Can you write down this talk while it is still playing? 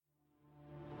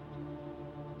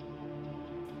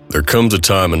There comes a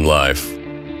time in life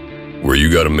where you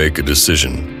got to make a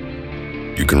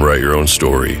decision. You can write your own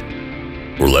story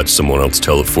or let someone else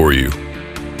tell it for you.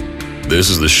 This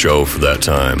is the show for that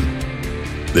time.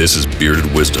 This is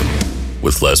Bearded Wisdom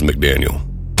with Les McDaniel.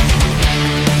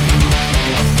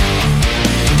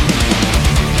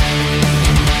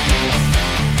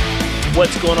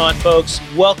 What's going on, folks?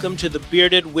 Welcome to the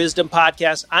Bearded Wisdom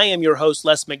Podcast. I am your host,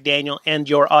 Les McDaniel, and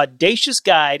your audacious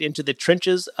guide into the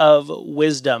trenches of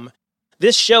wisdom.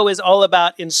 This show is all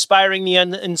about inspiring the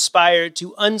uninspired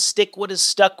to unstick what is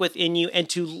stuck within you and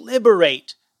to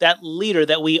liberate that leader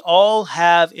that we all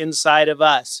have inside of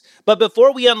us. But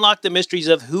before we unlock the mysteries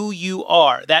of who you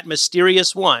are, that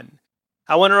mysterious one,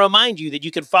 I want to remind you that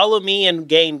you can follow me and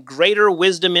gain greater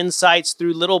wisdom insights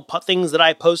through little things that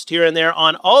I post here and there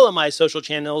on all of my social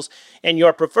channels, and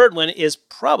your preferred one is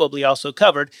probably also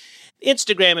covered.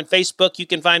 Instagram and Facebook, you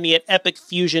can find me at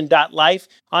epicfusion.life.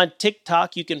 On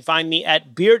TikTok, you can find me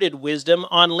at Bearded Wisdom.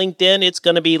 On LinkedIn, it's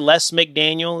going to be Les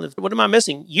McDaniel. What am I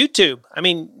missing? YouTube.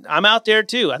 I'm out there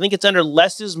too. I think it's under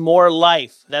Less is More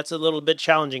Life. That's a little bit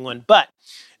challenging one, but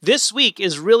this week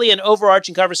is really an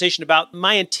overarching conversation about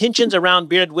my intentions around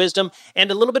Bearded Wisdom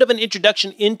and a little bit of an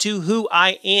introduction into who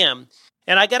I am.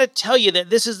 And I got to tell you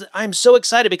that I'm so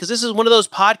excited because this is one of those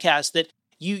podcasts that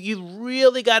you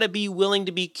really got to be willing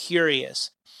to be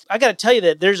curious. I got to tell you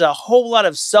that there's a whole lot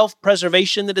of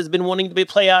self-preservation that has been wanting to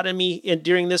play out in me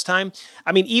during this time.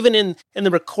 Even in the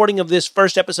recording of this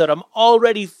first episode, I'm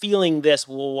already feeling this.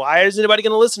 Well, why is anybody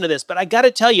going to listen to this? But I got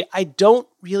to tell you, I don't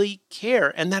really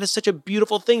care. And that is such a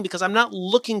beautiful thing because I'm not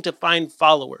looking to find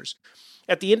followers.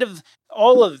 At the end of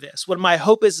all of this, what my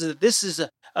hope is that this is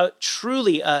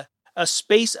truly a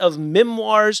space of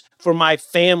memoirs for my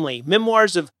family,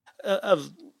 memoirs of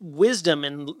wisdom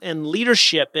and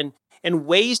leadership and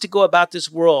ways to go about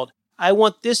this world. I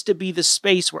want this to be the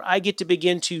space where I get to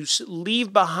begin to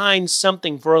leave behind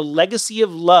something for a legacy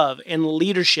of love and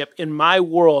leadership in my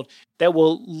world that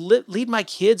will lead my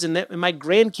kids and my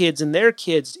grandkids and their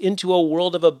kids into a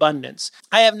world of abundance.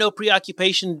 I have no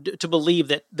preoccupation to believe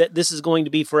that this is going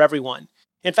to be for everyone.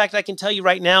 In fact, I can tell you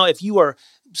right now, if you are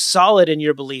solid in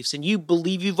your beliefs and you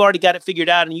believe you've already got it figured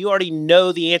out and you already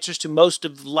know the answers to most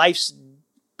of life's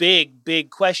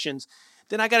big questions,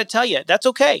 then I got to tell you, that's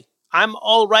okay. I'm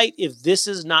all right if this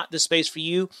is not the space for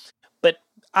you, but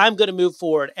I'm going to move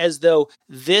forward as though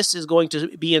this is going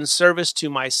to be in service to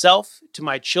myself, to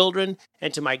my children,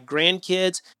 and to my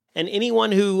grandkids, and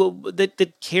anyone who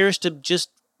that cares to just,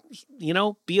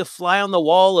 be a fly on the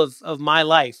wall of my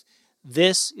life.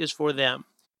 This is for them.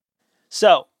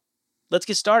 So let's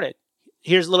get started.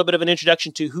 Here's a little bit of an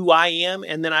introduction to who I am,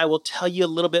 and then I will tell you a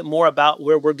little bit more about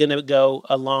where we're going to go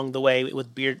along the way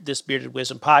with this Bearded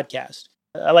Wisdom podcast.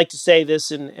 I like to say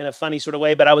this in a funny sort of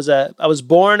way, but I was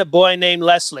born a boy named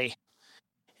Leslie,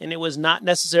 and it was not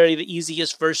necessarily the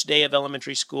easiest first day of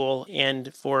elementary school,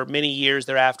 and for many years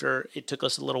thereafter, it took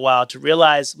us a little while to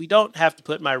realize we don't have to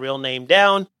put my real name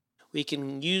down. We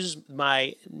can use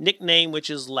my nickname,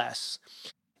 which is Les.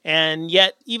 And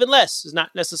yet, even Les is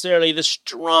not necessarily the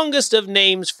strongest of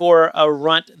names for a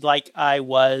runt like I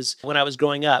was when I was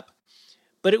growing up.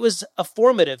 But it was a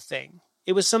formative thing.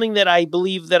 It was something that I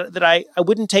believe that I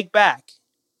wouldn't take back.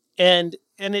 And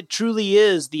it truly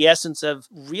is the essence of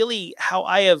really how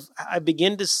I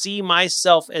begin to see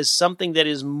myself as something that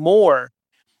is more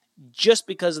just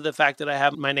because of the fact that I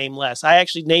have my name Les. I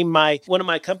actually named one of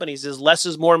my companies is Less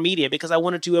is More Media because I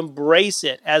wanted to embrace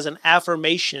it as an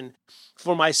affirmation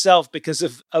for myself because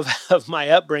of my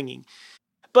upbringing.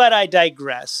 But I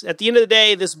digress. At the end of the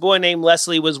day, this boy named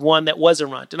Leslie was one that was a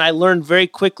runt. And I learned very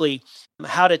quickly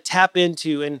how to tap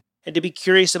into and to be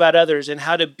curious about others and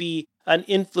how to be an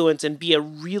influence and be a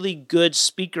really good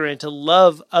speaker and to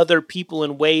love other people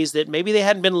in ways that maybe they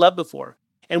hadn't been loved before.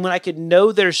 And when I could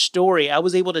know their story, I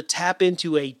was able to tap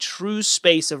into a true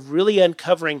space of really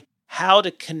uncovering how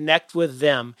to connect with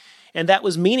them. And that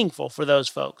was meaningful for those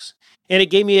folks. And it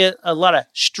gave me a lot of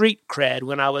street cred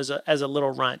when I was as a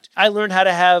little runt. I learned how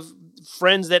to have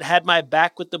friends that had my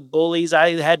back with the bullies.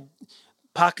 I had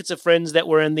pockets of friends that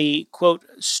were in the, quote,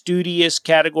 studious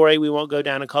category. We won't go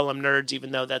down and call them nerds,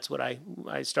 even though that's what I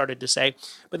started to say.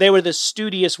 But they were the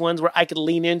studious ones where I could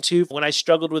lean into when I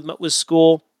struggled with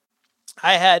school.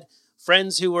 I had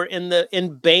friends who were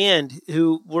in band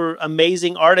who were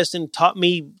amazing artists and taught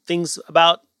me things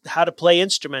about how to play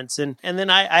instruments. And then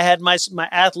I had my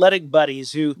athletic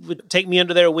buddies who would take me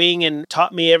under their wing and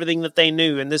taught me everything that they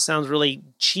knew. And this sounds really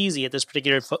cheesy at this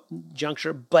particular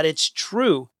juncture, but it's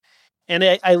true. And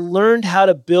I learned how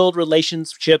to build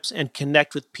relationships and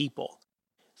connect with people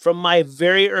from my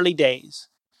very early days.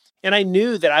 And I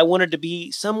knew that I wanted to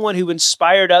be someone who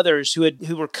inspired others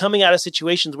who were coming out of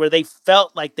situations where they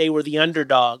felt like they were the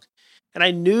underdog. And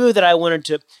I knew that I wanted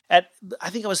to, I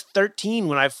think I was 13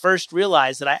 when I first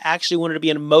realized that I actually wanted to be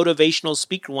a motivational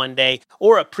speaker one day,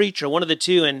 or a preacher, one of the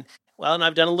two. And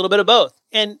I've done a little bit of both.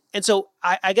 And so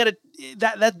I got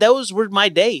to, those were my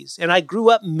days. And I grew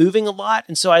up moving a lot.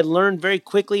 And so I learned very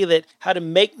quickly that how to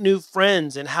make new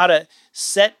friends and how to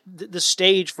set the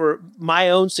stage for my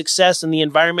own success in the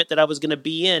environment that I was going to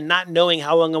be in, not knowing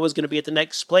how long I was going to be at the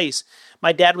next place.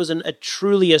 My dad was a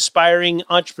truly aspiring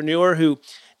entrepreneur who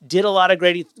did a lot of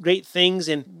great things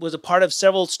and was a part of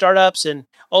several startups, and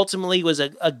ultimately was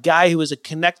a guy who was a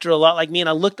connector a lot like me. And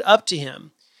I looked up to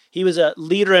him. He was a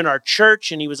leader in our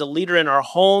church, and he was a leader in our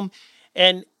home.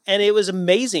 And it was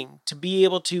amazing to be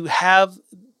able to have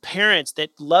parents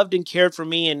that loved and cared for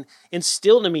me and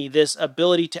instilled in me this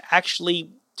ability to actually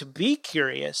to be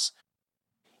curious.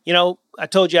 You know, I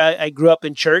told you I grew up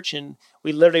in church, and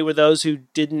we literally were those who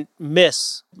didn't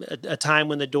miss a time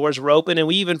when the doors were open. And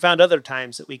we even found other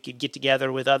times that we could get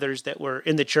together with others that were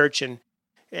in the church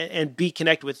and be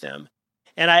connected with them.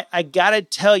 And I got to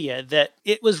tell you that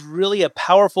it was really a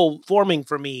powerful forming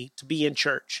for me to be in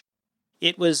church.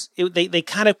 They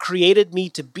kind of created me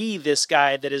to be this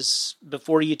guy that is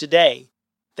before you today.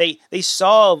 They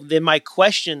saw my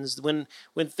questions when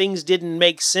things didn't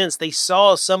make sense. They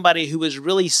saw somebody who was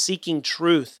really seeking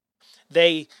truth.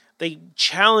 They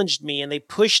challenged me and they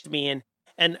pushed me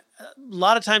and a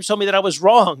lot of times told me that I was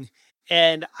wrong.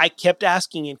 And I kept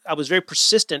asking, and I was very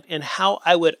persistent in how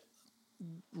I would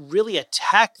really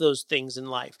attack those things in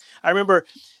life. I remember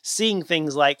seeing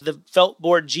things like the felt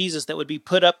board Jesus that would be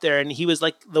put up there, and he was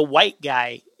like the white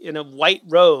guy in a white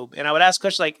robe. And I would ask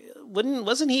questions like,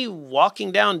 wasn't he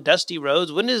walking down dusty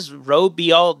roads? Wouldn't his robe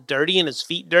be all dirty and his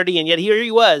feet dirty? And yet here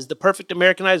he was, the perfect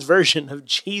Americanized version of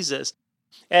Jesus.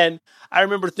 And I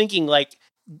remember thinking, like,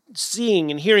 seeing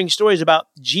and hearing stories about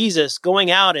Jesus going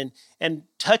out and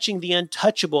touching the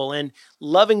untouchable and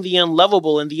loving the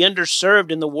unlovable and the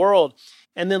underserved in the world.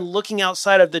 And then looking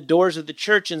outside of the doors of the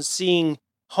church and seeing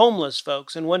homeless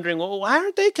folks and wondering, well, why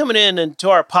aren't they coming in and to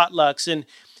our potlucks?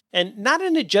 And not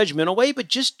in a judgmental way, but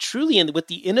just truly with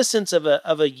the innocence of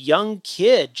a young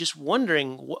kid, just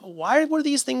wondering, why were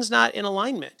these things not in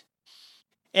alignment?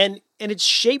 And it's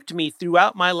shaped me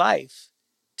throughout my life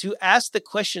to ask the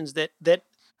questions that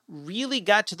really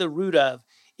got to the root of,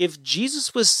 if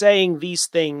Jesus was saying these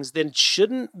things, then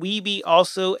shouldn't we be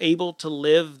also able to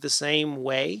live the same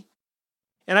way?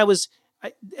 And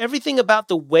everything about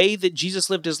the way that Jesus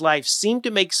lived his life seemed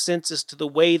to make sense as to the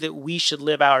way that we should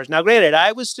live ours. Now, granted,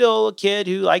 I was still a kid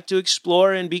who liked to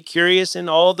explore and be curious in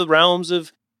all the realms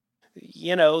of,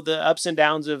 the ups and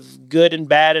downs of good and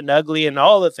bad and ugly and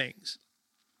all the things.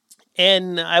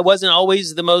 And I wasn't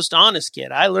always the most honest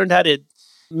kid. I learned how to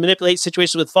manipulate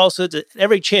situations with falsehoods at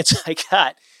every chance I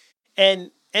got,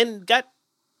 and got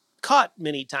caught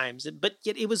many times. But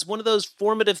yet it was one of those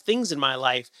formative things in my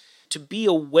life to be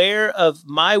aware of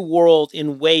my world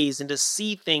in ways and to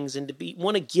see things and to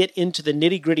want to get into the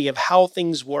nitty-gritty of how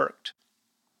things worked.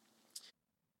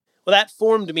 Well, that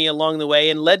formed me along the way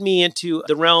and led me into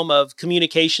the realm of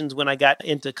communications when I got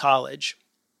into college.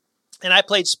 And I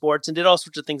played sports and did all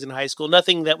sorts of things in high school,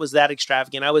 nothing that was that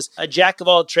extravagant. I was a jack of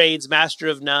all trades, master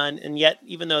of none. And yet,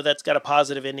 even though that's got a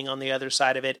positive ending on the other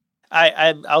side of it,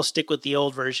 I'll stick with the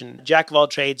old version. Jack of all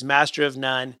trades, master of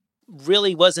none.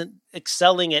 Really wasn't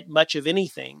excelling at much of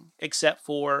anything except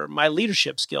for my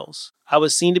leadership skills. I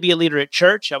was seen to be a leader at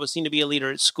church. I was seen to be a leader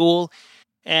at school.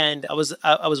 And I was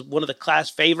one of the class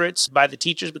favorites by the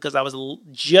teachers because I was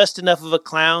just enough of a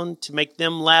clown to make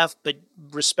them laugh, but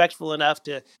respectful enough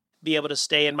to be able to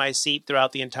stay in my seat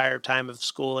throughout the entire time of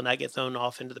school and not get thrown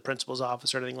off into the principal's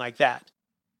office or anything like that.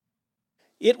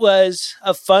 It was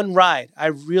a fun ride. I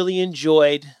really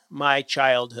enjoyed my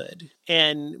childhood.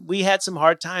 And we had some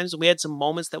hard times and we had some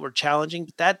moments that were challenging,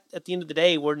 but that, at the end of the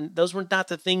day, those were not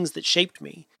the things that shaped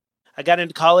me. I got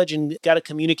into college and got a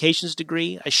communications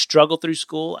degree. I struggled through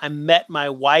school. I met my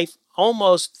wife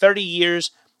almost 30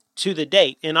 years to the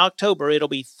date. In October, it'll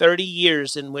be 30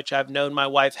 years in which I've known my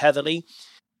wife, Heatherly,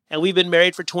 and we've been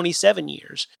married for 27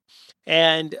 years.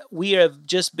 And we have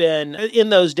just been,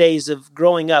 in those days of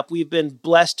growing up, we've been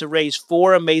blessed to raise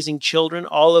 4 amazing children,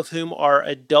 all of whom are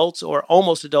adults or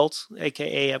almost adults,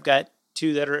 aka I've got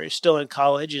 2 that are still in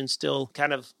college and still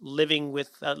kind of living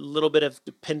with a little bit of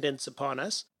dependence upon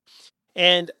us.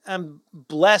 And I'm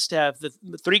blessed to have the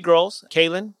 3 girls,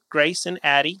 Kaylin, Grace, and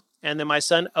Addie, and then my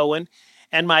son, Owen,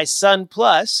 and my son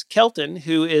plus, Kelton,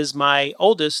 who is my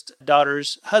oldest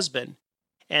daughter's husband.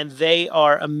 And they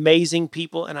are amazing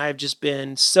people, and I've just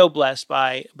been so blessed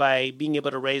by being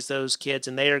able to raise those kids,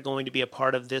 and they are going to be a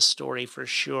part of this story for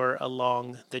sure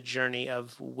along the journey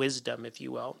of wisdom, if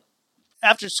you will.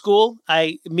 After school,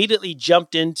 I immediately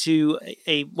jumped into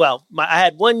I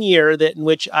had 1 year in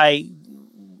which I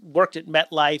worked at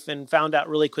MetLife and found out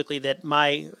really quickly that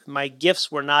my gifts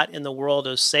were not in the world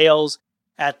of sales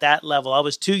at that level. I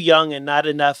was too young and not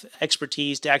enough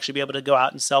expertise to actually be able to go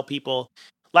out and sell people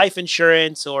life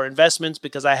insurance or investments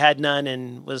because I had none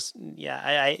and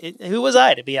who was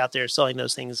I to be out there selling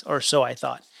those things, or so I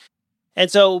thought. And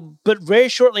so, but very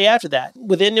shortly after that,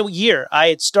 within a year, I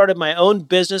had started my own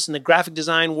business in the graphic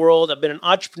design world. I've been an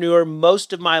entrepreneur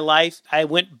most of my life. I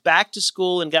went back to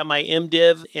school and got my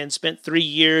MDiv and spent 3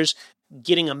 years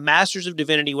getting a Master's of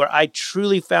Divinity, where I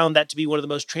truly found that to be one of the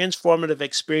most transformative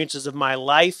experiences of my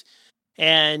life.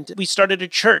 And we started a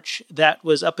church that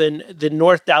was up in the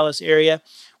North Dallas area,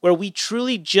 where we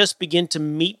truly just began to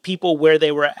meet people where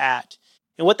they were at.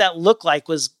 And what that looked like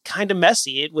was kind of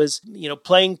messy. It was,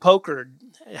 playing poker,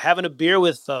 having a beer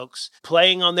with folks,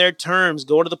 playing on their terms,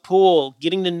 going to the pool,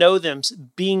 getting to know them,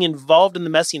 being involved in the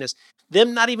messiness,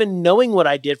 them not even knowing what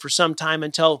I did for some time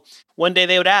until one day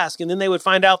they would ask, and then they would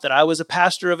find out that I was a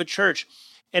pastor of a church.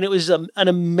 And it was an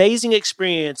amazing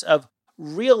experience of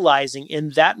realizing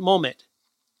in that moment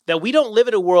that we don't live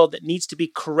in a world that needs to be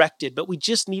corrected, but we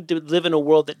just need to live in a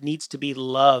world that needs to be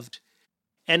loved.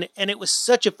 And it was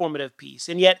such a formative piece.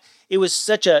 And yet it was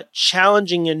such a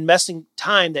challenging and messy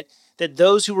time that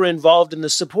those who were involved in the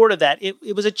support of that,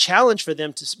 it was a challenge for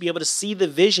them to be able to see the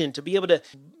vision, to be able to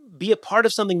be a part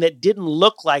of something that didn't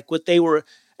look like what they were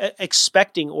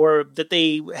expecting or that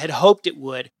they had hoped it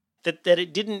would, that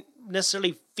it didn't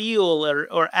necessarily feel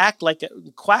or act like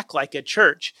quack like a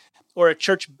church or a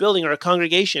church building or a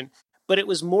congregation, but it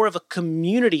was more of a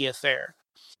community affair.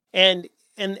 And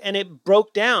it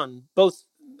broke down both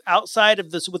outside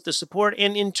of this with the support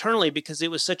and internally, because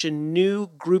it was such a new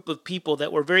group of people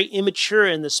that were very immature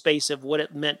in the space of what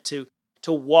it meant to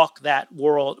walk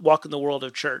in the world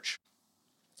of church.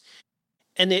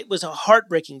 And it was a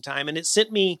heartbreaking time, and it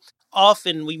sent me off,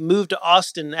 and we moved to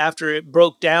Austin after it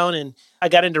broke down, and I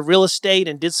got into real estate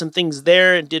and did some things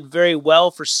there and did very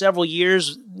well for several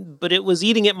years, but it was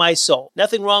eating at my soul.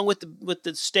 Nothing wrong with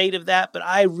the state of that, but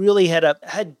I really had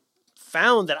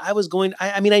found that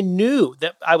I knew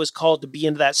that I was called to be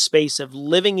into that space of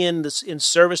living in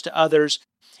service to others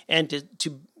and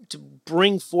to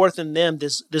bring forth in them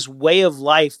this way of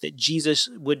life that Jesus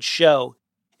would show.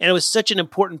 And it was such an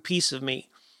important piece of me.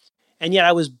 And yet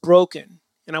I was broken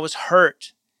and I was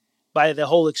hurt by the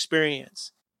whole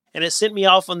experience. And it sent me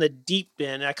off on the deep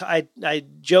end. I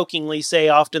jokingly say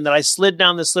often that I slid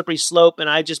down the slippery slope and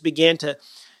I just began to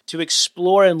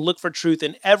explore and look for truth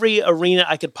in every arena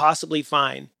I could possibly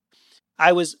find.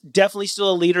 I was definitely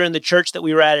still a leader in the church that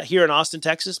we were at here in Austin,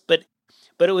 Texas, but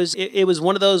it was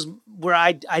one of those where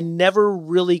I never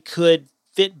really could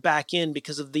fit back in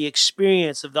because of the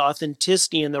experience of the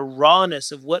authenticity and the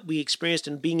rawness of what we experienced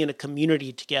in being in a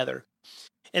community together.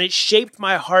 And it shaped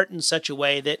my heart in such a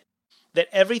way that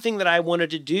everything that I wanted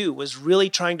to do was really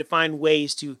trying to find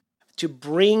ways to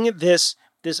bring this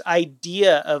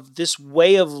idea of this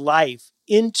way of life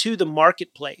into the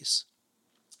marketplace,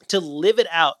 to live it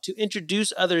out, to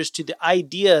introduce others to the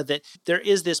idea that there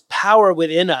is this power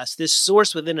within us, this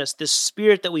source within us, this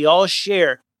spirit that we all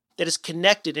share that is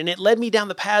connected. And it led me down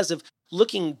the paths of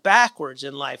looking backwards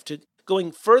in life, to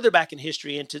going further back in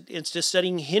history, into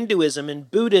studying Hinduism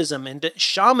and Buddhism and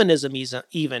shamanism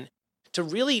even,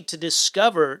 to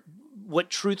discover what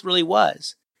truth really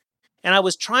was. And I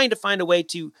was trying to find a way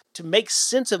to make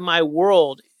sense of my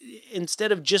world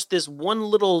instead of just this one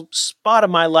little spot of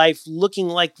my life looking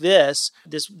like this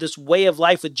way of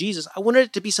life with Jesus. I wanted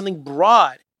it to be something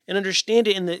broad and understand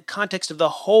it in the context of the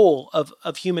whole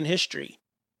of human history.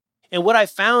 And what I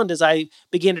found as I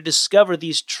began to discover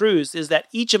these truths is that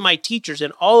each of my teachers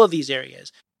in all of these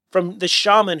areas, from the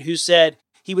shaman who said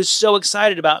he was so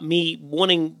excited about me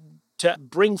wanting to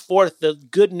bring forth the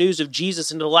good news of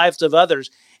Jesus into the lives of others,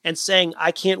 and saying,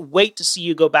 I can't wait to see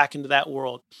you go back into that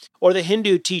world. Or the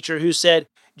Hindu teacher who said,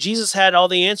 Jesus had all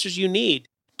the answers you need.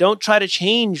 Don't try to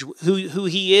change who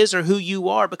he is or who you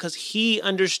are, because he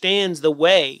understands the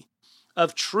way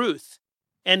of truth.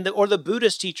 Or the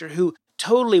Buddhist teacher who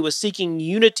totally was seeking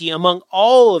unity among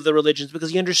all of the religions,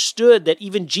 because he understood that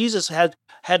even Jesus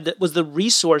was the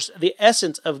resource, the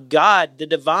essence of God, the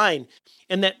divine,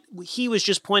 and that he was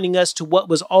just pointing us to what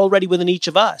was already within each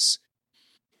of us.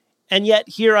 And yet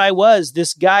here I was,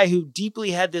 this guy who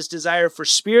deeply had this desire for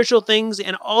spiritual things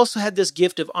and also had this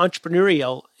gift of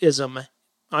entrepreneurialism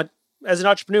as an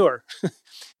entrepreneur.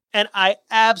 And I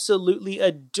absolutely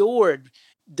adored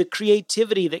the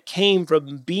creativity that came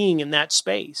from being in that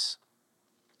space.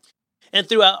 And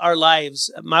throughout our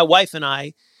lives, my wife and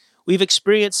I, we've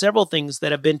experienced several things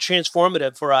that have been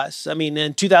transformative for us. I mean,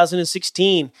 in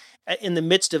 2016, in the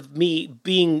midst of me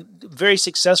being very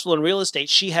successful in real estate,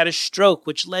 she had a stroke,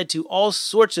 which led to all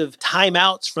sorts of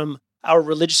timeouts from our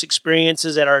religious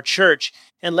experiences at our church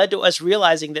and led to us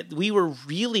realizing that we were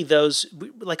really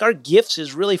like our gifts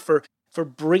is really for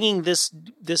bringing this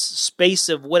space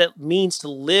of what it means to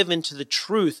live into the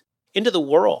truth into the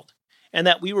world, and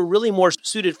that we were really more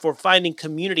suited for finding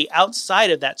community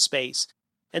outside of that space.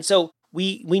 And so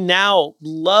we now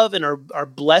love and are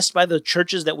blessed by the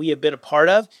churches that we have been a part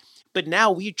of, but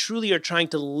now we truly are trying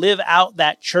to live out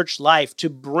that church life to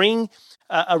bring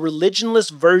a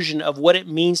religionless version of what it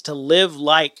means to live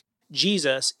like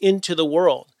Jesus into the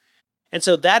world. And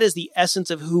so that is the essence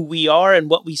of who we are and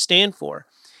what we stand for.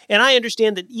 And I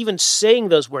understand that even saying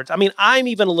those words, I mean, I'm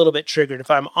even a little bit triggered,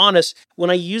 if I'm honest, when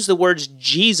I use the words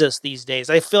Jesus these days.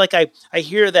 I feel like I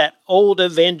hear that old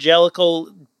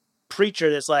evangelical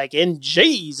preacher that's like, in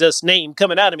Jesus' name,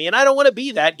 coming out of me. And I don't want to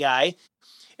be that guy.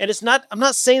 And I'm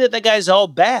not saying that guy's all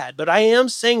bad, but I am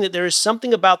saying that there is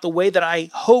something about the way that I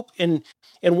hope and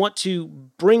want to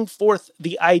bring forth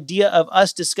the idea of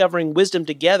us discovering wisdom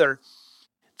together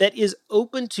that is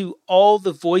open to all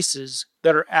the voices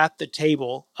that are at the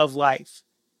table of life.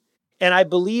 And I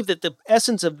believe that the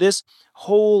essence of this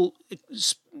whole,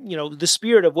 the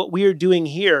spirit of what we are doing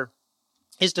here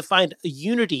is to find a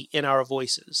unity in our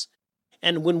voices.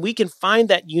 And when we can find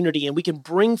that unity and we can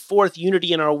bring forth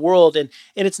unity in our world, and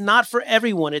it's not for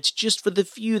everyone, it's just for the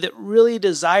few that really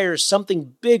desires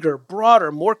something bigger,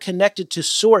 broader, more connected to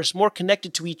source, more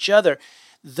connected to each other.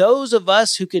 Those of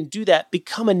us who can do that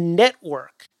become a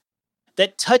network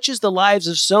that touches the lives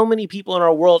of so many people in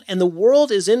our world, and the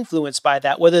world is influenced by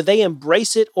that, whether they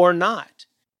embrace it or not.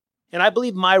 And I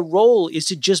believe my role is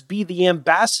to just be the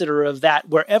ambassador of that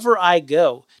wherever I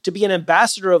go, to be an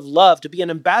ambassador of love, to be an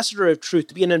ambassador of truth,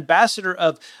 to be an ambassador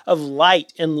of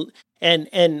light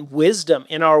and wisdom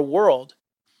in our world.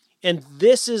 And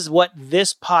this is what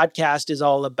this podcast is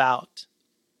all about.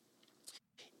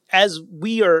 As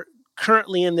we are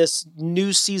currently in this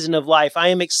new season of life, I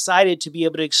am excited to be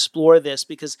able to explore this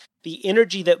because the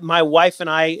energy that my wife and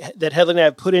that Heather and I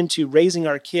have put into raising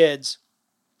our kids,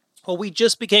 well, we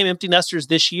just became empty nesters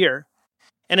this year.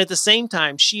 And at the same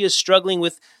time, she is struggling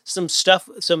with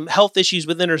some health issues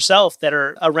within herself that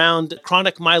are around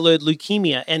chronic myeloid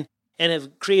leukemia and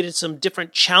have created some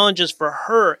different challenges for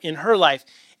her in her life.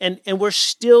 And we're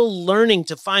still learning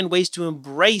to find ways to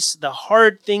embrace the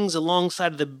hard things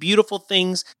alongside of the beautiful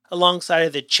things, alongside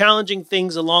of the challenging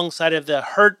things, alongside of the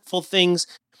hurtful things.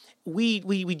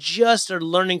 We just are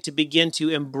learning to begin to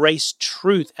embrace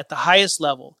truth at the highest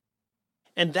level.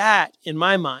 And that, in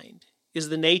my mind, is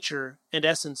the nature and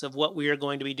essence of what we are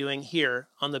going to be doing here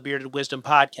on the Bearded Wisdom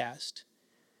Podcast.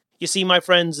 You see, my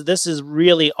friends, this is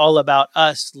really all about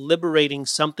us liberating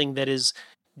something that is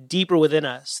deeper within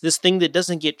us, this thing that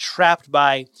doesn't get trapped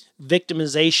by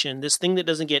victimization, this thing that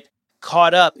doesn't get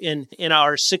caught up in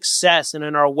our success and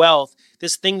in our wealth,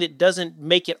 this thing that doesn't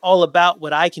make it all about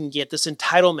what I can get, this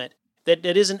entitlement, that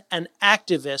isn't an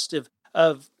activist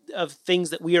of things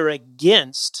that we are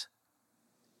against,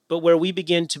 but where we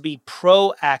begin to be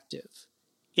proactive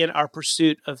in our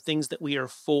pursuit of things that we are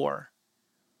for.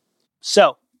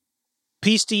 So,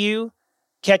 peace to you.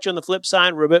 Catch you on the flip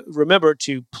side. Remember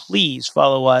to please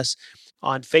follow us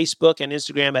on Facebook and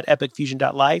Instagram at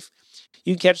epicfusion.life.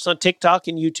 You can catch us on TikTok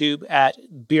and YouTube at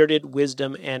Bearded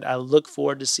Wisdom, and I look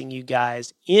forward to seeing you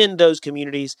guys in those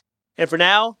communities. And for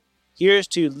now, here's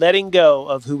to letting go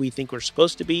of who we think we're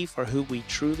supposed to be for who we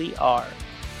truly are.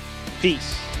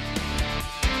 Peace.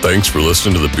 Thanks for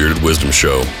listening to the Bearded Wisdom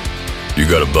Show. If you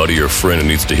got a buddy or friend who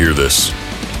needs to hear this,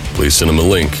 please send them a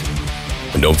link.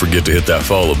 And don't forget to hit that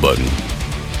follow button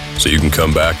so you can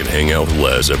come back and hang out with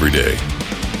Les every day.